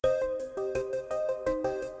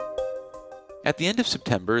At the end of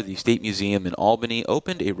September, the State Museum in Albany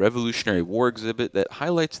opened a Revolutionary War exhibit that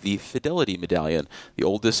highlights the Fidelity Medallion, the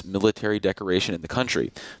oldest military decoration in the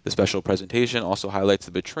country. The special presentation also highlights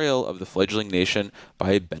the betrayal of the fledgling nation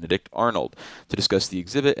by Benedict Arnold. To discuss the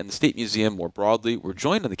exhibit and the State Museum more broadly, we're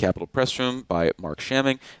joined in the Capitol Press Room by Mark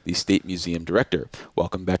Shamming, the State Museum Director.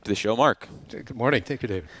 Welcome back to the show, Mark. Good morning. Thank you,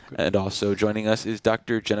 David. And also joining us is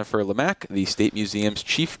Dr. Jennifer Lemack, the State Museum's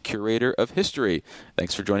Chief Curator of History.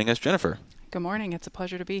 Thanks for joining us, Jennifer. Good morning. It's a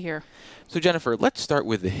pleasure to be here. So, Jennifer, let's start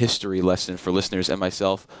with the history lesson for listeners and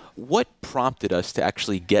myself. What prompted us to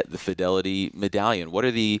actually get the Fidelity Medallion? What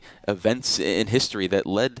are the events in history that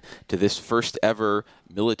led to this first ever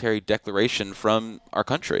military declaration from our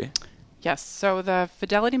country? Yes. So the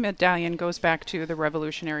Fidelity Medallion goes back to the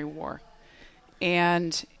Revolutionary War.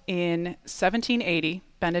 And in 1780,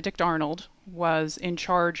 Benedict Arnold was in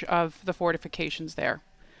charge of the fortifications there.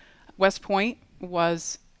 West Point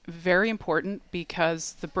was very important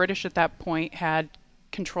because the British at that point had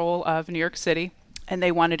control of New York City, and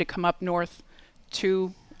they wanted to come up north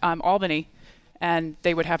to Albany, and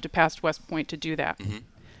they would have to pass West Point to do that. Mm-hmm.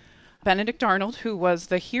 Benedict Arnold, who was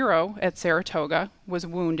the hero at Saratoga, was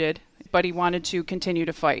wounded, but he wanted to continue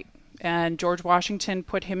to fight. And George Washington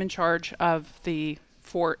put him in charge of the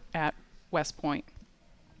fort at West Point.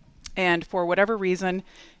 And for whatever reason,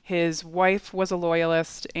 his wife was a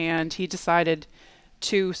loyalist, and he decided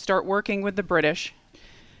to start working with the British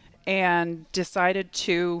and decided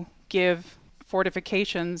to give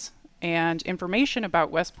fortifications and information about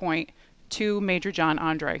West Point to Major John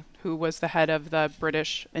Andre, who was the head of the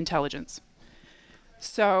British intelligence.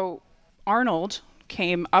 So Arnold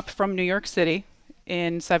came up from New York City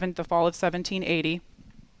in the fall of 1780,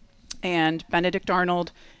 and Benedict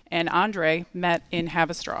Arnold and Andre met in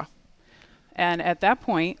Haverstraw. And at that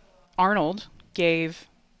point, Arnold gave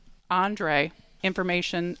Andre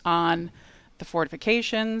information on the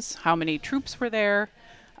fortifications, how many troops were there,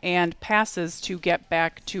 and passes to get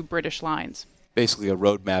back to British lines. Basically a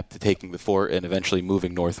roadmap to taking the fort and eventually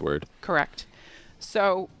moving northward. Correct.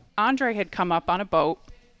 So Andre had come up on a boat,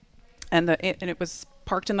 and it was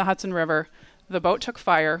parked in the Hudson River. The boat took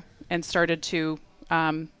fire and started to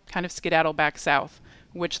kind of skedaddle back south,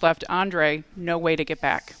 which left Andre no way to get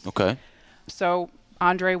back. Okay. So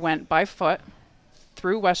Andre went by foot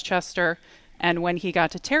through Westchester, and when he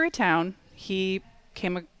got to Tarrytown, he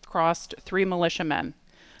came across three militiamen,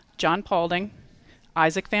 John Paulding,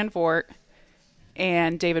 Isaac Van Voort,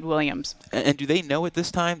 and David Williams. And do they know at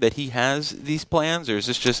this time that he has these plans, or is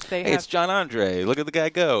this just, it's John Andre, look at the guy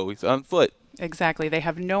go, he's on foot? Exactly. They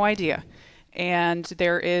have no idea. And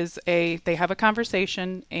they have a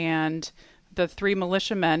conversation, and the three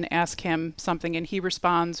militiamen ask him something, and he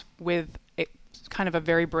responds with kind of a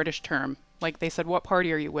very British term. Like they said, "What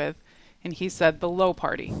party are you with?" And he said, "The Low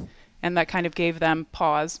Party." And that kind of gave them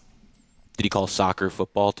pause. Did he call soccer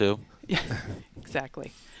football too? Yeah,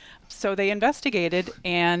 exactly. So they investigated,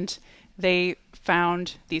 and they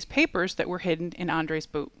found these papers that were hidden in Andre's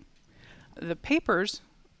boot. The papers,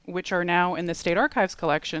 which are now in the State Archives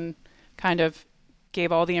collection, kind of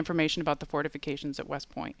gave all the information about the fortifications at West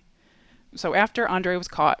Point. So after Andre was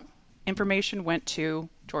caught, information went to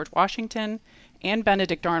George Washington and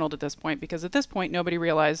Benedict Arnold at this point, because at this point nobody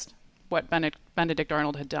realized what Benedict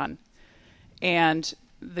Arnold had done. And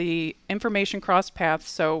the information crossed paths,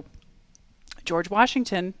 so George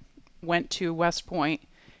Washington went to West Point,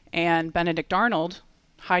 and Benedict Arnold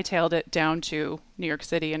hightailed it down to New York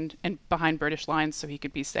City and behind British lines so he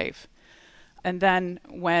could be safe. And then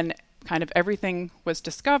when kind of everything was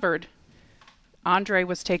discovered, Andre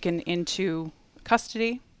was taken into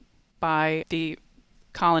custody by the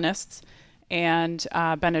colonists, and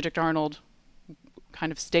Benedict Arnold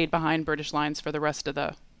kind of stayed behind British lines for the rest of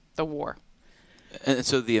the war. And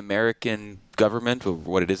so the American government, or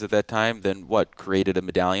what it is at that time, then created a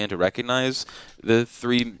medallion to recognize the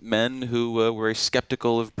three men who were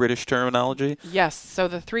skeptical of British terminology? Yes. So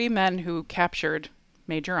the three men who captured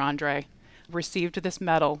Major Andre received this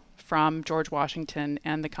medal from George Washington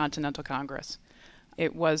and the Continental Congress.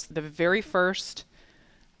 It was the very first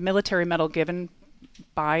military medal given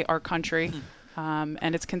by our country,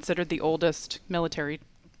 and it's considered the oldest military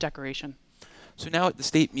decoration. So now at the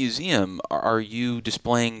State Museum, are you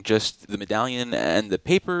displaying just the medallion and the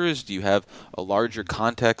papers? Do you have a larger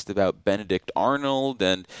context about Benedict Arnold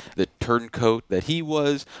and the turncoat that he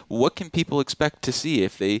was? What can people expect to see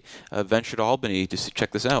if they venture to Albany to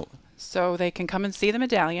check this out? So they can come and see the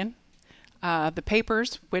medallion. The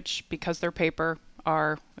papers, which, because they're paper,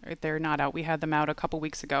 they're not out. We had them out a couple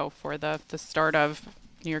weeks ago for the start of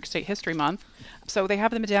New York State History Month. So they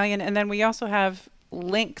have the medallion, and then we also have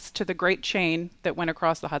links to the great chain that went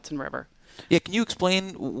across the Hudson River. Yeah, can you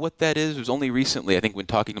explain what that is? It was only recently, I think, when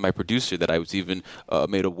talking to my producer, that I was even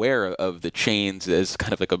made aware of the chains as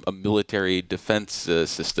kind of like a military defense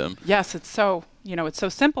system. Yes, it's so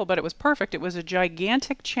simple, but it was perfect. It was a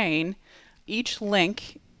gigantic chain. Each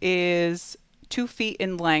link is 2 feet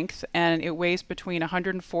in length, and it weighs between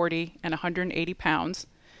 140 and 180 pounds.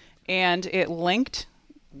 And it linked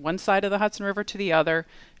one side of the Hudson River to the other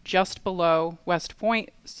just below West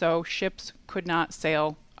Point, so ships could not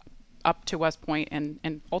sail up to West Point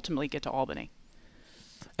and ultimately get to Albany.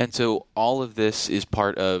 And so all of this is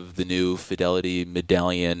part of the new Fidelity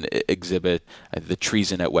Medallion exhibit, the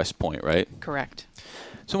treason at West Point, right? Correct.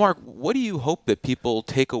 So, Mark, what do you hope that people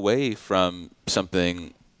take away from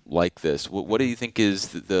something like this? What do you think is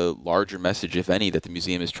the larger message, if any, that the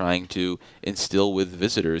museum is trying to instill with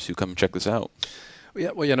visitors who come and check this out?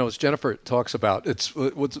 Yeah, well, as Jennifer talks about,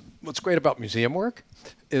 what's great about museum work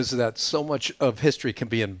is that so much of history can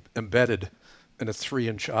be embedded in a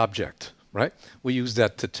 3-inch object, right? We use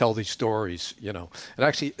that to tell these stories, And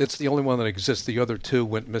actually, it's the only one that exists. The other 2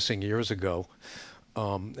 went missing years ago,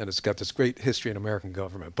 and it's got this great history in American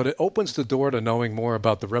government. But it opens the door to knowing more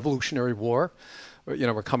about the Revolutionary War.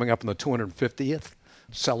 We're coming up on the 250th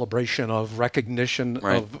celebration of recognition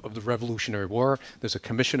right. of the Revolutionary War. There's a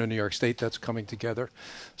commission in New York State that's coming together.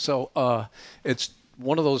 So it's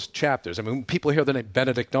one of those chapters. I mean, when people hear the name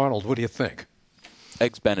Benedict Arnold, what do you think?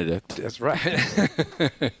 Eggs Benedict. That's right.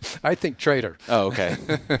 I think traitor. Oh, okay.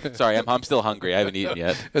 Sorry, I'm still hungry. I haven't eaten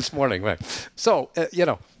yet. It's morning, right? So,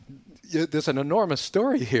 there's an enormous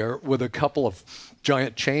story here with a couple of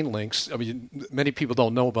giant chain links. I mean, many people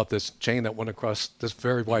don't know about this chain that went across this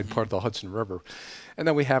very wide part of the Hudson River. And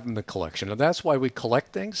then we have them in the collection. And that's why we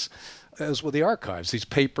collect things, as with the archives. These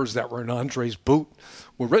papers that were in Andre's boot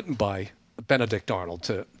were written by Benedict Arnold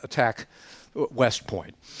to attack West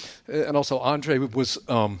Point. And also, Andre was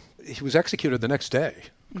executed the next day,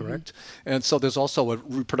 correct? Mm-hmm. And so there's also a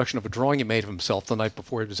reproduction of a drawing he made of himself the night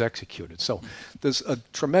before he was executed. So there's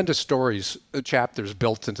tremendous stories, chapters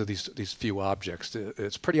built into these few objects.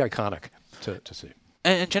 It's pretty iconic to see.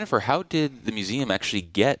 And Jennifer, how did the museum actually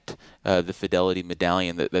get the Fidelity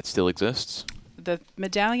Medallion that still exists? The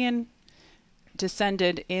medallion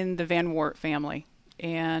descended in the Van Wart family,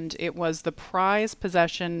 and it was the prized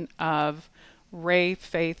possession of Ray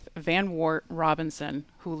Faith Van Wart Robinson,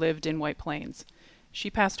 who lived in White Plains. She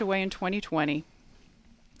passed away in 2020,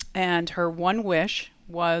 and her one wish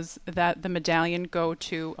was that the medallion go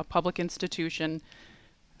to a public institution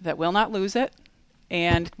that will not lose it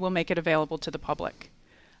and will make it available to the public.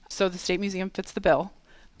 So the State Museum fits the bill.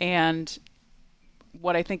 And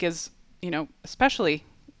what I think is, especially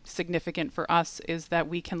significant for us is that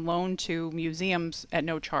we can loan to museums at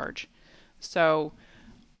no charge. So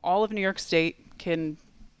all of New York State can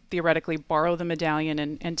theoretically borrow the medallion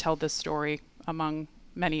and tell this story among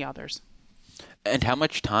many others. And how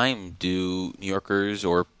much time do New Yorkers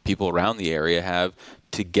or people around the area have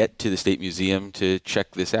to get to the State Museum to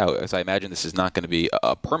check this out? As I imagine this is not going to be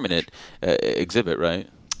a permanent exhibit, right?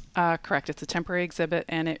 Correct. It's a temporary exhibit,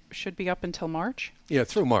 and it should be up until March. Yeah,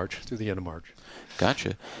 through the end of March.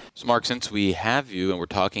 Gotcha. So, Mark, since we have you and we're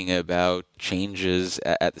talking about changes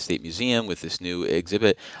at the State Museum with this new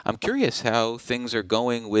exhibit, I'm curious how things are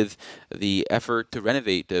going with the effort to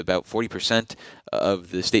renovate about 40%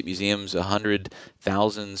 of the State Museum's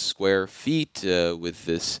 100,000 square feet with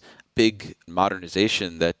this big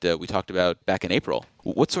modernization that we talked about back in April.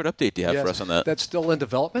 What sort of update do you have for us on that? That's still in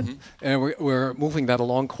development, and we're moving that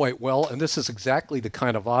along quite well. And this is exactly the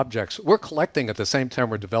kind of objects we're collecting at the same time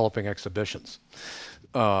we're developing exhibitions.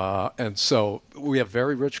 And so we have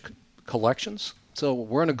very rich collections. So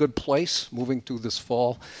we're in a good place moving through this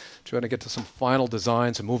fall, trying to get to some final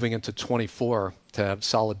designs and moving into 24 to have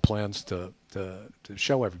solid plans to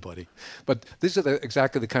show everybody. But these are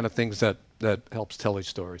exactly the kind of things that helps tell these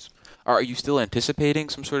stories. Are you still anticipating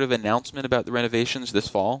some sort of announcement about the renovations this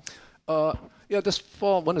fall? Yeah, this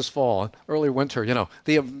fall. When is fall? Early winter.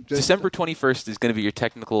 December 21st is going to be your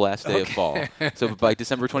technical last day of fall. So by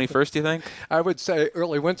December 21st, do you think? I would say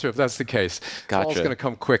early winter if that's the case. Gotcha. Fall's going to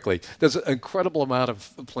come quickly. There's an incredible amount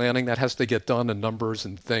of planning that has to get done and numbers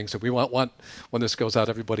and things. And we want when this goes out,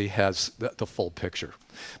 everybody has the full picture.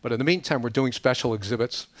 But in the meantime, we're doing special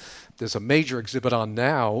exhibits. There's a major exhibit on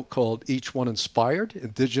now called Each One Inspired,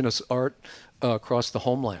 Indigenous Art Across the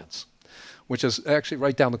Homelands, which is actually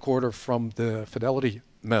right down the corridor from the Fidelity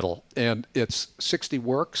Medal. And it's 60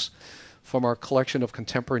 works from our collection of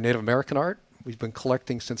contemporary Native American art. We've been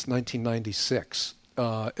collecting since 1996.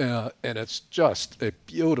 And it's just a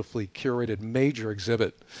beautifully curated major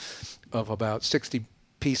exhibit of about 60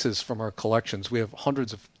 pieces from our collections. We have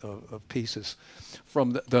hundreds of pieces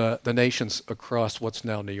from the nations across what's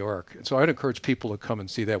now New York. And so I'd encourage people to come and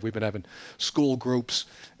see that. We've been having school groups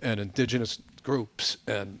and indigenous groups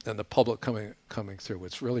and the public coming through.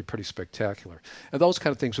 It's really pretty spectacular. And those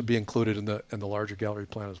kind of things would be included in the larger gallery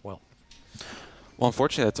plan as well. Well,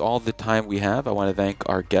 unfortunately, that's all the time we have. I want to thank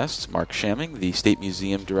our guests, Mark Shamming, the State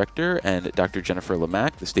Museum Director, and Dr. Jennifer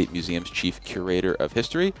Lemack, the State Museum's Chief Curator of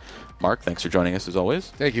History. Mark, thanks for joining us as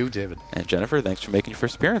always. Thank you, David. And Jennifer, thanks for making your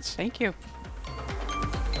first appearance. Thank you.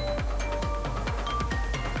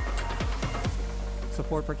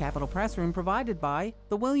 Support for Capitol Press Room provided by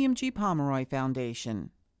the William G. Pomeroy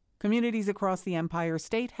Foundation. Communities across the Empire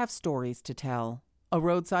State have stories to tell. A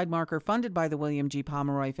roadside marker funded by the William G.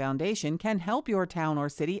 Pomeroy Foundation can help your town or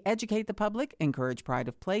city educate the public, encourage pride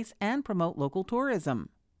of place, and promote local tourism.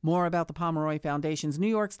 More about the Pomeroy Foundation's New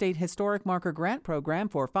York State Historic Marker Grant Program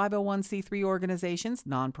for 501c3 organizations,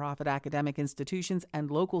 nonprofit academic institutions, and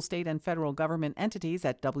local, state, and federal government entities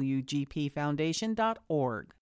at wgpfoundation.org.